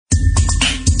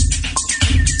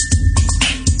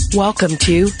Welcome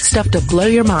to Stuff to Blow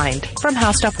Your Mind from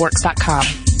HowStuffWorks.com.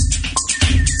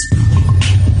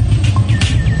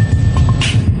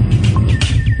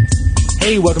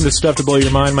 Hey, welcome to Stuff to Blow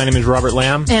Your Mind. My name is Robert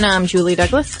Lamb. And I'm Julie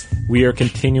Douglas. We are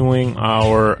continuing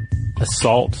our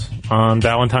assault on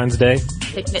Valentine's Day.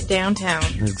 Taking it downtown.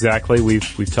 Exactly.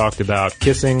 We've talked about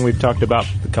kissing. We've talked about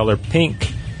the color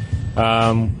pink.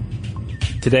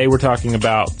 Today we're talking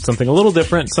about something a little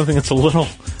different, something that's a little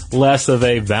less of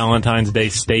a Valentine's Day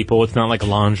staple. It's not like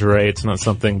lingerie. It's not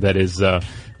something that is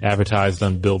advertised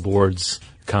on billboards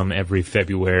come every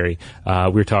February.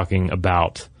 We're talking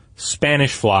about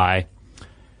Spanish fly,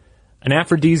 an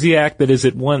aphrodisiac that is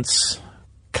at once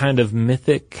kind of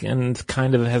mythic and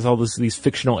kind of has all these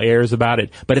fictional airs about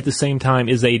it, but at the same time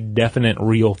is a definite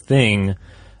real thing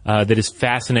that is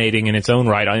fascinating in its own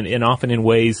right, and often in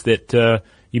ways that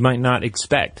you might not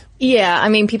expect. Yeah, I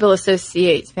mean, people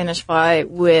associate Spanish fly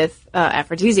with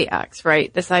aphrodisiacs,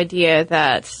 right? This idea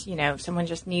that, you know, someone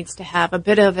just needs to have a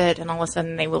bit of it and all of a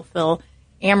sudden they will feel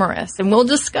amorous. And we'll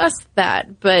discuss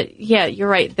that. But yeah, you're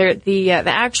right. The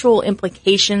actual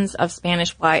implications of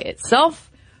Spanish fly itself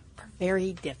are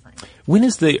very different. When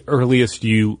is the earliest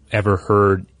you ever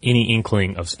heard any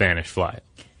inkling of Spanish fly?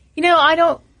 You know,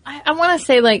 I want to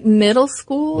say like middle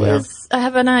school I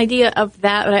have an idea of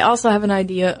that, but I also have an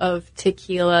idea of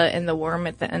tequila and the worm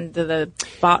at the end of the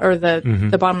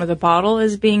the bottom of the bottle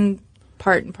as being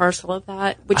part and parcel of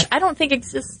that, which I don't think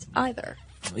exists either.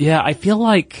 Yeah, I feel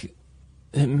like,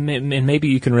 and maybe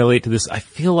you can relate to this, I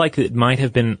feel like it might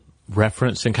have been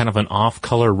referenced in kind of an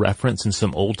off-color reference in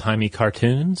some old-timey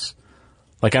cartoons.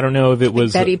 Like, I don't know if it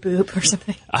was Betty Boop or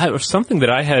something. Or something that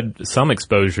I had some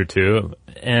exposure to,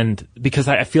 and because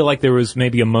I feel like there was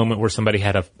maybe a moment where somebody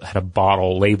had a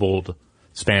bottle labeled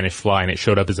Spanish fly and it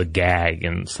showed up as a gag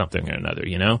in something or another,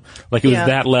 you know? Like, it was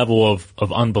that level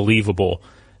of unbelievable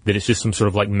that it's just some sort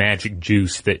of like magic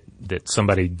juice that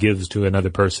somebody gives to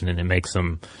another person and it makes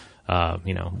them,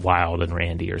 wild and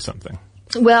randy or something.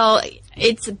 Well,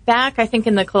 it's back, I think,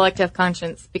 in the collective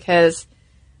conscience because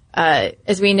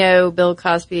as we know, Bill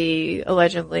Cosby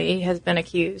allegedly has been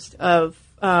accused of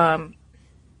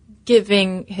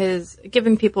giving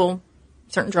people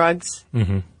certain drugs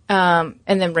and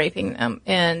then raping them.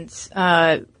 And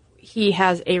he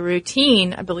has a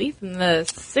routine, I believe, in the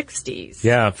 60s.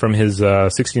 Yeah, from his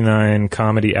 69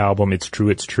 comedy album, It's True,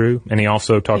 It's True. And he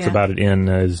also talks about it in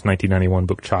his 1991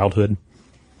 book, Childhood.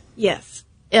 Yes.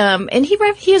 And he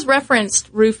has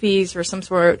referenced roofies or some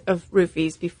sort of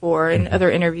roofies before in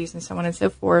other interviews and so on and so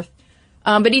forth.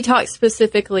 But he talks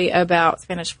specifically about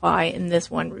Spanish fly in this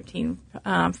one routine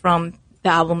from the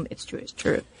album It's True, It's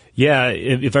True. Yeah,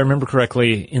 if I remember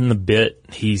correctly, in the bit,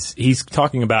 he's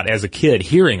talking about as a kid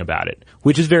hearing about it,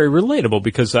 which is very relatable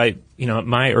because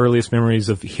my earliest memories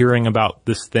of hearing about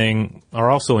this thing are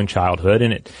also in childhood,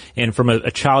 and from a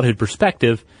childhood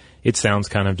perspective, it sounds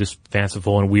kind of just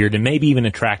fanciful and weird and maybe even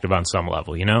attractive on some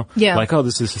level, you know? Yeah. Like, oh,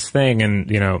 this is this thing,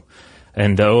 and you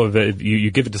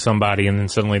give it to somebody and then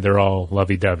suddenly they're all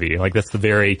lovey-dovey. Like, that's the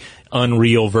very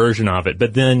unreal version of it.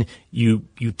 But then you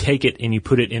take it and you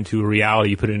put it into a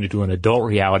reality, you put it into an adult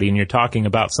reality, and you're talking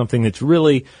about something that's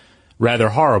really rather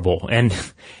horrible. And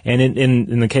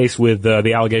in the case with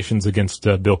the allegations against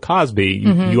Bill Cosby,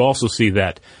 you also see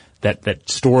that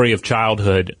story of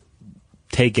childhood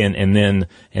taken, and then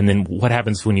what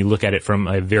happens when you look at it from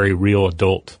a very real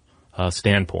adult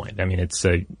standpoint. I mean, it's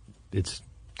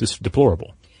just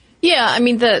deplorable. Yeah, I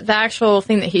mean, the actual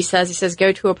thing that he says,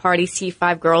 go to a party, see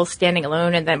 5 girls standing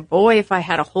alone, and then, boy, if I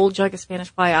had a whole jug of Spanish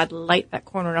fly, I'd light that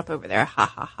corner up over there. Ha,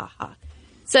 ha, ha, ha.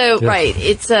 So, right,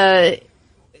 it's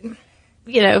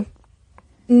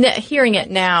hearing it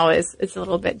now is a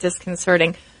little bit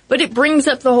disconcerting. But it brings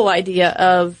up the whole idea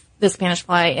of the Spanish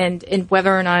fly and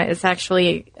whether or not it's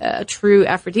actually a true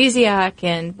aphrodisiac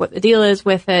and what the deal is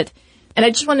with it. And I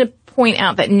just want to point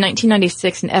out that in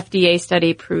 1996, an FDA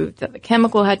study proved that the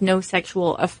chemical had no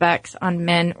sexual effects on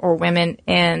men or women,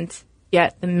 and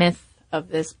yet the myth of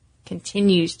this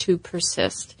continues to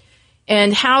persist.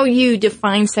 And how you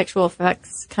define sexual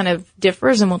effects kind of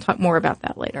differs, and we'll talk more about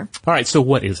that later. All right, so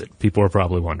what is it? People are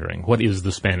probably wondering. What is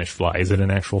the Spanish fly? Is it an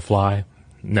actual fly?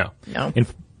 No.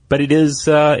 But it is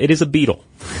a beetle,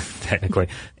 technically.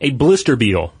 A blister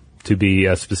beetle, to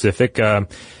be specific.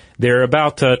 There are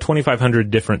about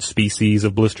 2,500 different species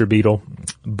of blister beetle,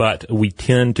 but we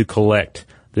tend to collect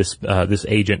this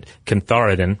agent,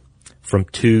 cantharidin, from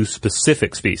 2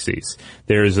 specific species.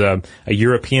 There's a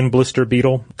European blister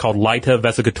beetle called Lyta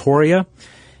vesicatoria,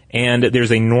 and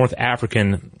there's a North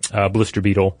African blister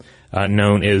beetle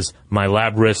known as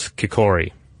Mylabris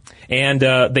kikori. And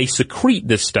they secrete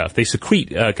this stuff. They secrete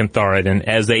cantharidin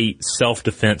as a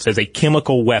self-defense, as a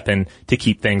chemical weapon to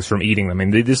keep things from eating them.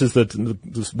 And this is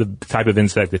the type of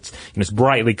insect that's, it's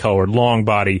brightly colored, long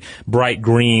body, bright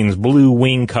greens, blue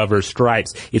wing cover,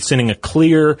 stripes. It's sending a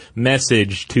clear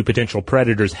message to potential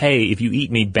predators, hey, if you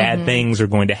eat me, bad things are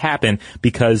going to happen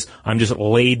because I'm just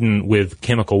laden with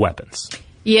chemical weapons.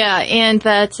 Yeah, and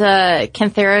that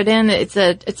cantharidin, it's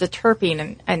a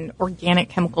terpene, an organic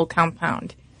chemical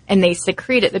compound, and they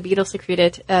secrete it. The beetles secrete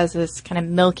it as this kind of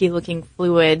milky-looking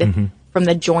fluid from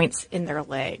the joints in their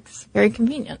legs. Very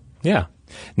convenient. Yeah.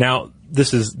 Now,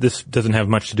 this doesn't have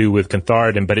much to do with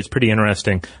cantharidin, but it's pretty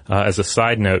interesting. As a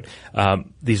side note,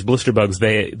 these blister bugs,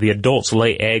 the adults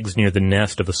lay eggs near the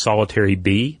nest of a solitary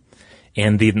bee,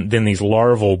 and then these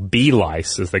larval bee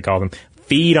lice, as they call them,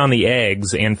 feed on the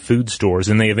eggs and food stores,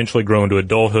 and they eventually grow into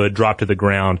adulthood, drop to the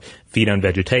ground, feed on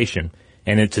vegetation.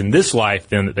 And it's in this life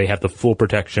then that they have the full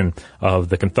protection of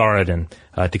the cantharidin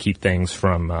to keep things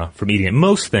from eating it.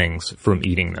 Most things from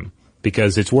eating them,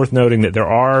 because it's worth noting that there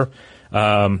are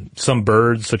some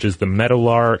birds, such as the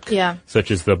meadowlark,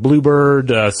 such as the bluebird,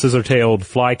 scissor-tailed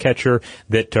flycatcher,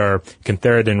 that are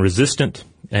cantharidin resistant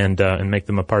and make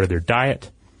them a part of their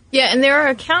diet. Yeah, and there are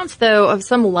accounts, though, of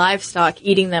some livestock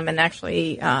eating them and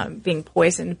actually being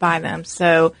poisoned by them.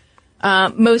 So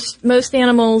most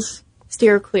animals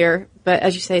steer clear, but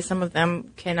as you say, some of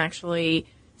them can actually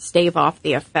stave off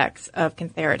the effects of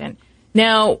cantharidin.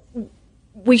 Now,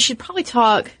 we should probably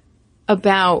talk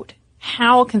about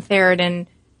how cantharidin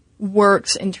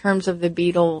works in terms of the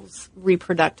beetle's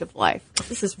reproductive life.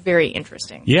 This is very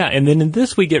interesting. Yeah, and then in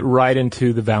this we get right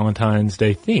into the Valentine's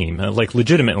Day theme, like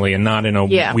legitimately and not in a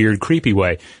weird, creepy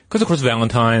way. Because, of course,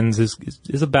 Valentine's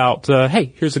is about,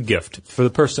 hey, here's a gift for the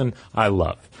person I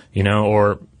love,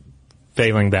 or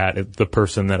failing that, the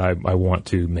person that I want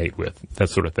to mate with, that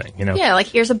sort of thing, Yeah, like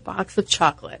here's a box of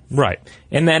chocolates. Right.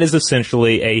 And that is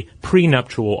essentially a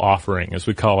prenuptial offering, as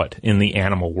we call it in the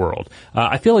animal world.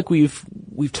 I feel like we've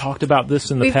talked about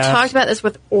this in the past. We've talked about this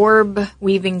with orb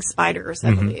weaving spiders,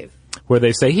 I believe. Where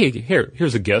they say,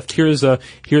 here's a gift. Here's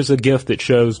a gift that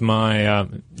shows my,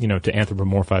 to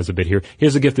anthropomorphize a bit here.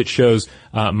 Here's a gift that shows,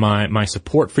 my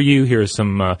support for you. Here's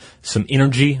some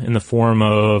energy in the form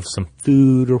of some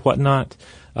food or whatnot,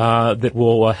 that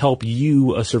will help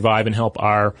you survive and help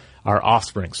our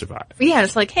offspring survive. Yeah,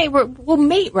 it's like, hey, we'll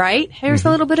mate, right? Here's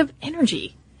a little bit of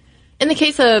energy. In the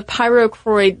case of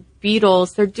pyrocroid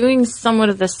beetles, they're doing somewhat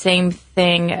of the same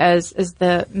thing as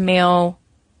the male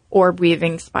orb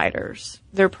weaving spiders.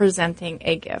 They're presenting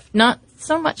a gift. Not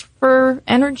so much for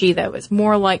energy, though. It's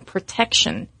more like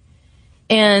protection.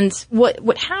 And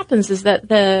what happens is that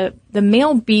the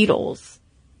male beetles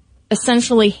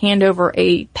essentially hand over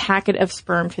a packet of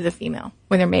sperm to the female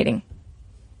when they're mating.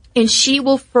 And she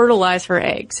will fertilize her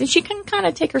eggs. And she can kind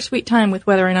of take her sweet time with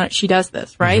whether or not she does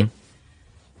this, right?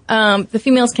 The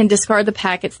females can discard the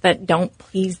packets that don't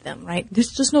please them, right?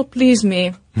 This does not please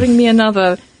me. Bring me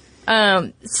another.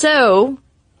 So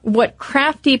what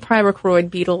crafty pyrocroid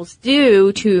beetles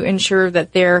do to ensure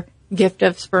that their gift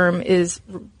of sperm is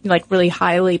like really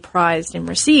highly prized and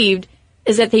received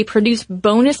is that they produce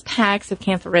bonus packs of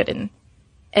cantharidin.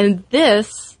 And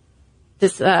this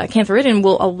cantharidin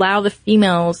will allow the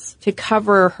females to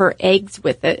cover her eggs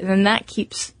with it, and then that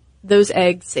keeps those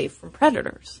eggs safe from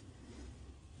predators.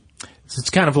 So it's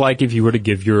kind of like if you were to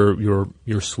give your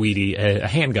sweetie a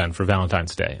handgun for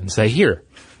Valentine's Day and say, here,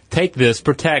 take this,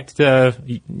 protect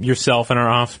yourself and our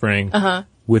offspring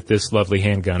with this lovely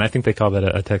handgun. I think they call that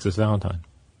a Texas Valentine.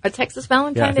 A Texas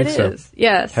Valentine, yeah, I think so. Is.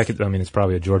 Yes. Heck, it's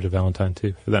probably a Georgia Valentine,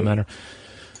 too, for that matter.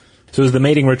 So as the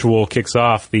mating ritual kicks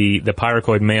off, the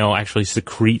pyrocroid male actually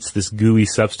secretes this gooey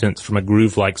substance from a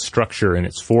groove-like structure in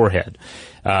its forehead.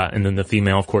 And then the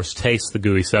female, of course, tastes the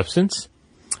gooey substance.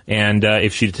 And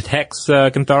if she detects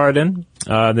cantharidin,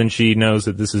 then she knows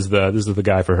that this is the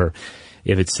guy for her.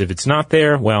 If it's not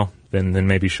there, well, then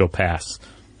maybe she'll pass.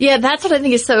 Yeah, that's what I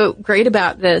think is so great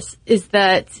about this, is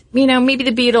that, maybe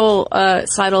the beetle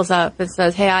sidles up and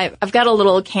says, hey, I've got a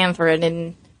little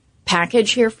cantharidin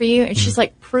package here for you. And she's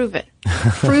like, prove it.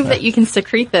 Prove that you can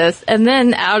secrete this. And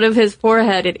then out of his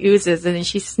forehead it oozes, and then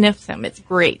she sniffs him. It's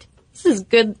great. This is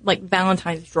good, like,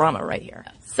 Valentine's drama right here.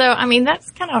 So,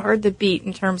 that's kind of hard to beat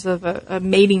in terms of a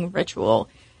mating ritual.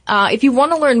 If you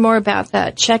want to learn more about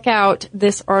that, check out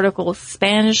this article,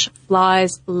 Spanish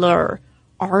Flies Lure,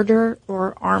 Ardor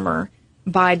or Armor,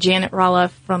 by Janet Ralla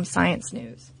from Science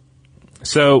News.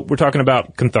 So we're talking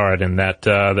about cantharidin,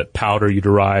 that powder you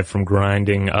derive from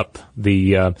grinding up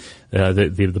the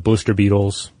blister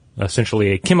beetles,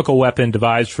 essentially a chemical weapon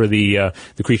devised for the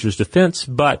creature's defense.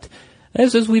 But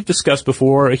as we've discussed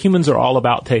before, humans are all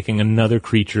about taking another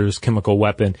creature's chemical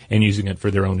weapon and using it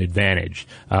for their own advantage.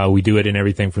 We do it in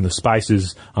everything from the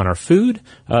spices on our food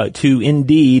to,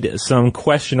 indeed, some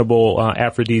questionable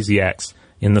aphrodisiacs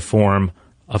in the form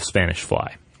of Spanish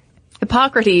fly.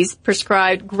 Hippocrates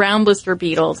prescribed ground blister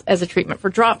beetles as a treatment for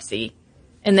dropsy.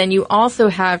 And then you also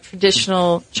have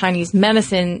traditional Chinese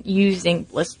medicine using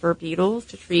blister beetles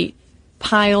to treat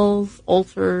piles,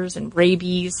 ulcers, and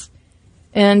rabies,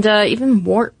 and even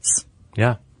warts.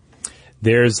 Yeah.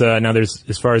 There's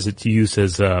as far as its use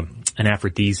as an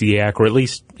aphrodisiac, or at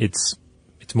least its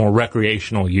more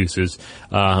recreational uses.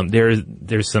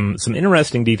 There's some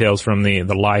interesting details from the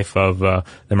life of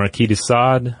the Marquis de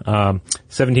Sade,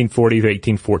 1740 to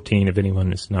 1814. If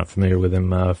anyone is not familiar with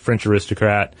him, French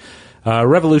aristocrat,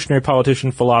 revolutionary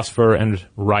politician, philosopher, and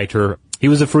writer. He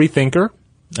was a free thinker,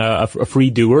 a free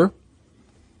doer.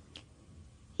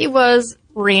 He was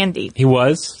randy. He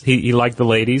was. He liked the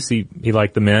ladies. He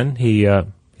liked the men. He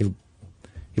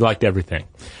liked everything,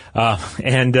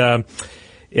 and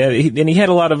he had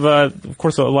a lot of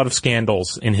course, a lot of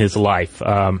scandals in his life.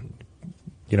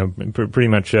 Pretty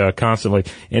much constantly.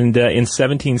 And in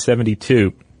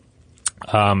 1772,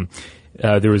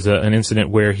 there was an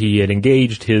incident where he had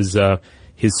engaged his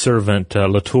servant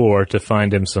Latour to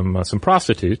find him some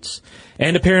prostitutes,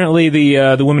 and apparently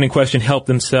the women in question helped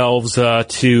themselves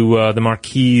to the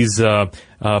Marquis's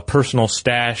personal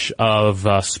stash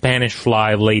of Spanish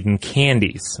fly laden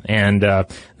candies, and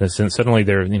suddenly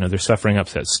they're suffering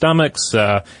upset stomachs.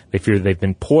 They fear they've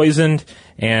been poisoned,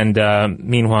 and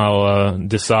meanwhile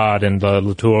de Sade and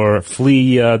Latour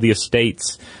flee the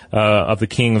estates of the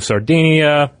King of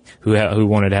Sardinia, who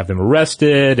wanted to have them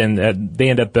arrested, and they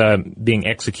end up being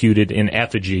executed in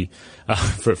effigy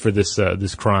for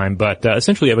this crime. But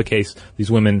essentially, you have a case: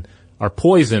 these women are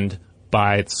poisoned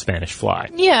by the Spanish fly.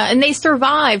 Yeah, and they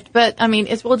survived, but I mean,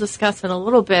 as we'll discuss in a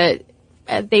little bit,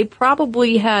 they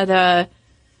probably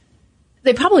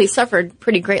suffered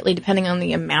pretty greatly, depending on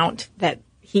the amount that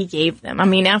he gave them. I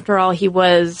mean, after all, he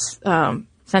was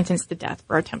sentenced to death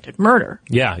for attempted murder.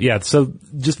 Yeah. So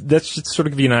that's just sort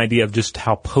of give you an idea of just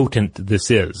how potent this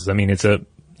is. I mean, it's the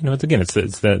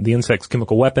insect's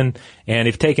chemical weapon, and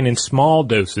if taken in small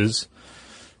doses,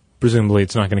 presumably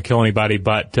it's not going to kill anybody,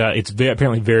 but it's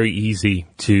apparently very easy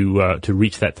to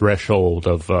reach that threshold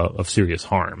of serious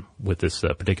harm with this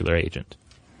particular agent.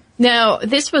 Now,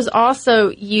 this was also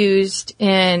used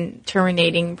in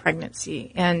terminating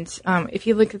pregnancy, and if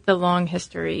you look at the long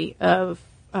history of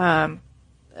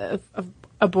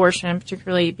abortion,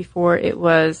 particularly before it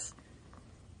was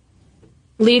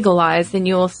legalized, then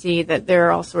you will see that there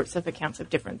are all sorts of accounts of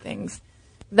different things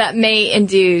that may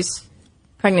induce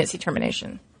pregnancy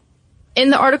termination.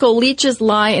 In the article Leeches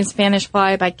Lie in Spanish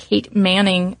Fly by Kate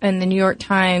Manning in the New York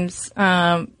Times,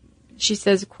 she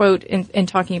says, quote, in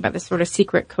talking about this sort of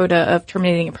secret coda of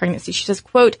terminating a pregnancy, she says,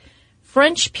 quote,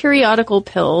 French periodical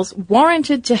pills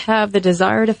warranted to have the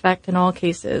desired effect in all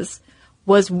cases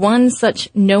was one such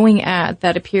knowing ad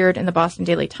that appeared in the Boston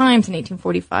Daily Times in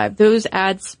 1845. Those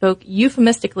ads spoke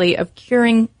euphemistically of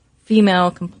curing female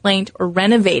complaint or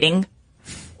renovating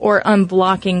or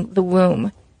unblocking the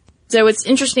womb. So what's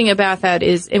interesting about that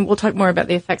is, and we'll talk more about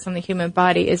the effects on the human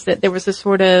body, is that there was a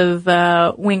sort of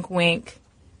wink, wink.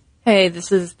 Hey,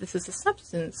 this is a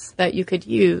substance that you could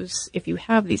use if you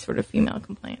have these sort of female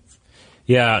complaints.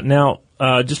 Yeah. Now,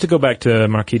 just to go back to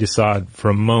Marquis de Sade for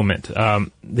a moment,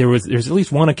 there's at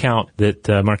least one account that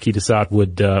Marquis de Sade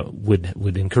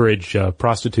would encourage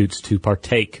prostitutes to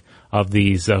partake of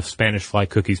these Spanish fly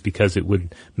cookies because it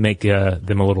would make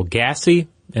them a little gassy,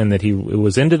 and that he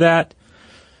was into that.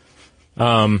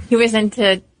 He was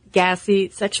into gassy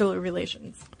sexual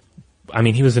relations. I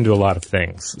mean, he was into a lot of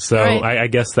things. So right. I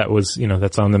guess that was,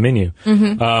 that's on the menu.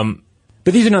 Mm-hmm.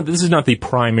 But this is not the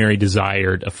primary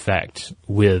desired effect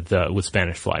with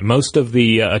Spanish fly. Most of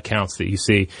the accounts that you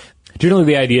see, generally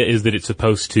the idea is that it's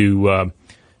supposed to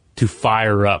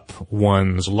fire up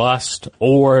one's lust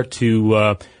or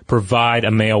to provide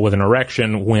a male with an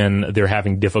erection when they're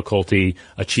having difficulty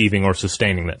achieving or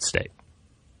sustaining that state.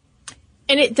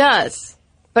 And it does,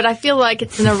 but I feel like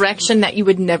it's an erection that you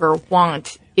would never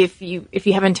want if you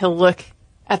happen to look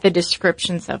at the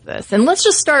descriptions of this. And let's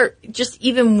just start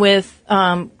even with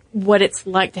what it's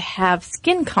like to have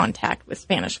skin contact with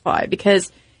Spanish fly,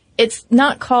 because it's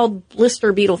not called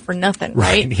blister beetle for nothing,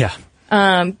 right? Yeah.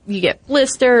 You get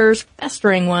blisters,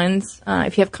 festering ones.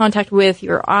 If you have contact with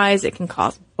your eyes, it can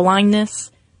cause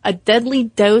blindness. A deadly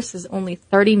dose is only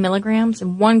 30 milligrams,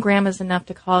 and 1 gram is enough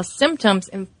to cause symptoms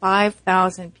in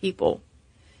 5,000 people.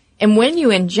 And when you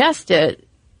ingest it,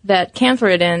 that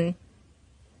cantharidin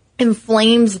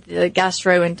inflames the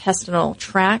gastrointestinal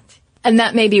tract. And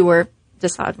that may be where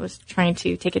Desaad was trying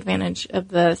to take advantage of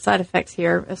the side effects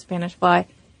here of Spanish fly.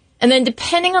 And then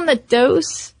depending on the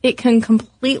dose, it can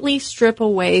completely strip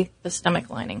away the stomach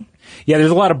lining. Yeah,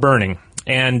 there's a lot of burning.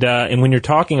 And when you're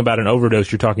talking about an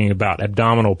overdose, you're talking about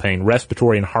abdominal pain,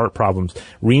 respiratory and heart problems,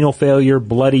 renal failure,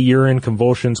 bloody urine,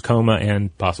 convulsions, coma,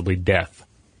 and possibly death.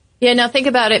 Yeah, now think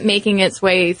about it making its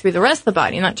way through the rest of the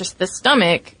body, not just the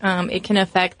stomach. It can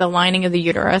affect the lining of the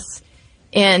uterus,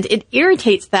 and it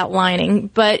irritates that lining,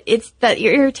 but that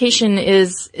irritation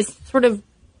is sort of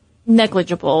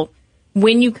negligible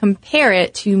when you compare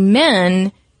it to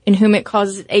men in whom it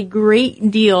causes a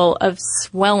great deal of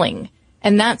swelling.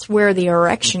 And that's where the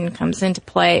erection comes into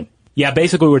play. Yeah,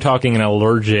 basically we're talking an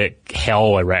allergic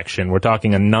hell erection. We're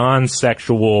talking a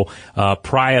non-sexual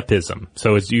priapism.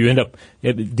 So you end up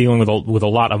dealing with a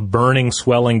lot of burning,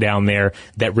 swelling down there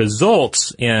that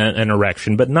results in an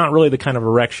erection, but not really the kind of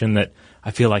erection that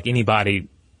I feel like anybody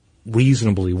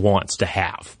reasonably wants to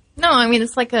have. No, I mean,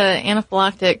 it's like an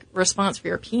anaphylactic response for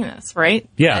your penis, right?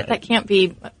 Yeah. That can't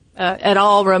be at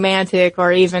all romantic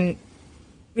or even,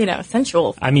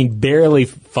 sensual. I mean, barely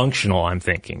functional, I'm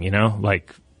thinking,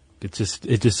 like,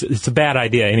 it's a bad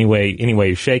idea anyway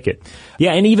you shake it.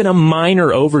 Yeah, and even a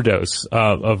minor overdose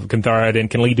of cantharidin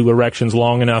can lead to erections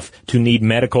long enough to need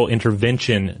medical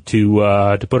intervention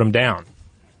to put them down.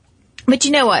 But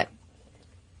you know what?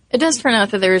 It does turn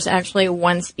out that there's actually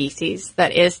one species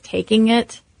that is taking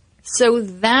it so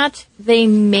that they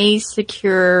may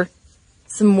secure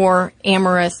some more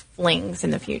amorous flings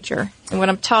in the future. And what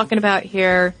I'm talking about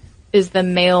here is the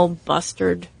male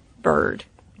bustard bird.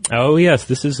 Oh yes,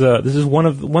 this is one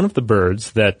of the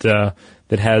birds that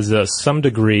has some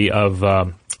degree of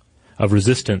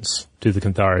resistance to the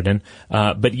cantharidin,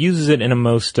 but uses it in a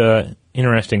most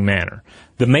interesting manner.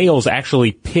 The males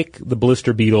actually pick the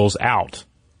blister beetles out,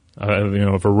 of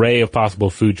an array of possible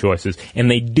food choices, and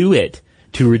they do it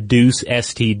to reduce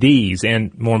STDs,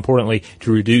 and more importantly,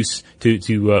 to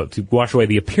wash away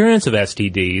the appearance of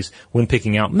STDs when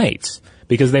picking out mates,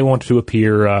 because they want to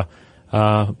appear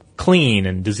clean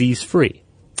and disease-free.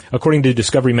 According to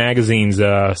Discovery Magazine's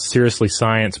Seriously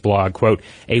Science blog, quote,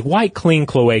 a white, clean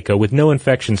cloaca with no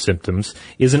infection symptoms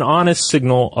is an honest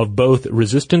signal of both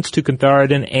resistance to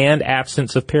cantharidin and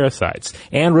absence of parasites,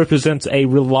 and represents a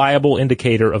reliable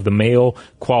indicator of the male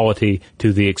quality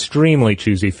to the extremely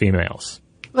choosy females.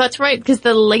 Well, that's right, because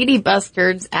the lady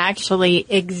bustards actually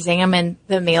examine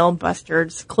the male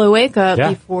bustard's cloaca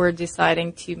before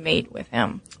deciding to mate with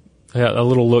him. Yeah, a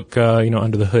little look,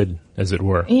 under the hood, as it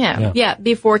were. Yeah,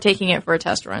 before taking it for a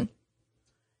test run.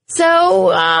 So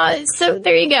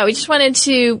there you go. We just wanted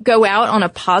to go out on a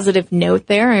positive note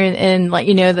there and let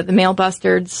you know that the male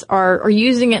bustards are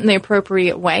using it in the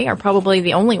appropriate way, are probably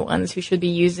the only ones who should be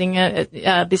using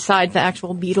it, besides the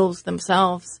actual beetles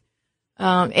themselves.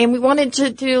 And we wanted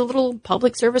to do a little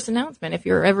public service announcement. If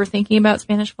you're ever thinking about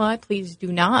Spanish fly, please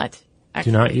do not.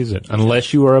 Do not use it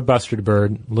unless you are a bustard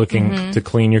bird looking to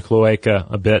clean your cloaca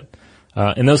a bit.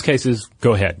 In those cases,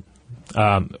 go ahead.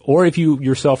 Or if you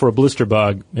yourself are a blister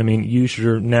bug, use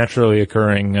your naturally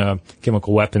occurring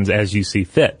chemical weapons as you see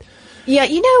fit. Yeah,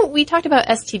 we talked about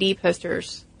STD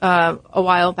posters a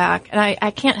while back, and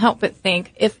I can't help but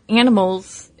think if the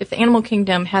animal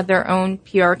kingdom had their own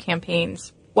PR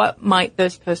campaigns, what might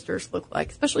those posters look like,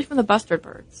 especially from the bustard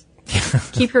birds?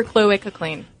 Keep your cloaca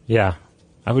clean. Yeah,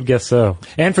 I would guess so.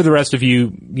 And for the rest of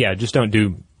you, just don't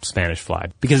do Spanish fly,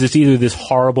 because it's either this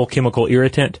horrible chemical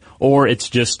irritant or it's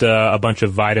just a bunch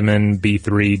of vitamin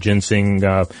B3, ginseng,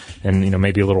 and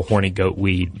maybe a little horny goat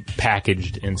weed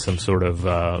packaged in some sort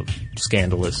of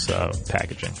scandalous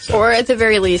packaging. So. Or at the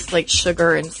very least, like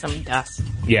sugar and some dust.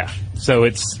 Yeah. So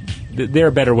there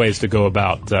are better ways to go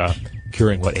about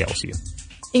curing what ails you.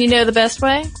 You know the best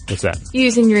way? What's that?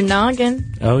 Using your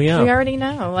noggin. Oh yeah. We already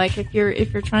know. Like if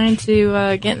you're trying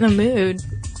to get in the mood,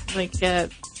 like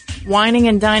whining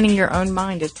and dining your own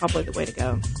mind is probably the way to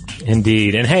go.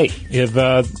 Indeed. And hey, if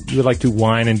you would like to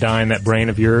wine and dine that brain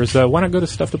of yours, why not go to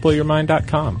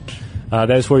StuffToBlowYourMind.com?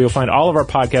 That is where you'll find all of our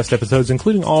podcast episodes,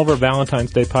 including all of our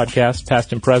Valentine's Day podcasts,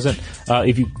 past and present.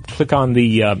 If you click on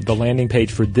the landing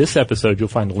page for this episode, you'll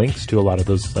find links to a lot of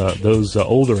those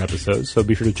older episodes. So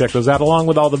be sure to check those out, along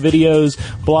with all the videos,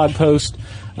 blog posts,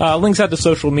 links out to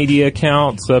social media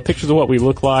accounts, pictures of what we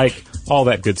look like, all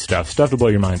that good stuff.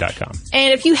 StuffToBlowYourMind.com.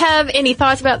 And if you have any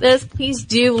thoughts about this, please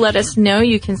do let us know.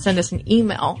 You can send us an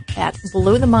email at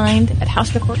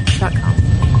blowthemind@howstuffworks.com.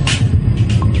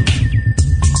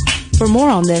 For more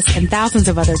on this and thousands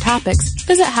of other topics,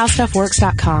 visit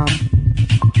howstuffworks.com.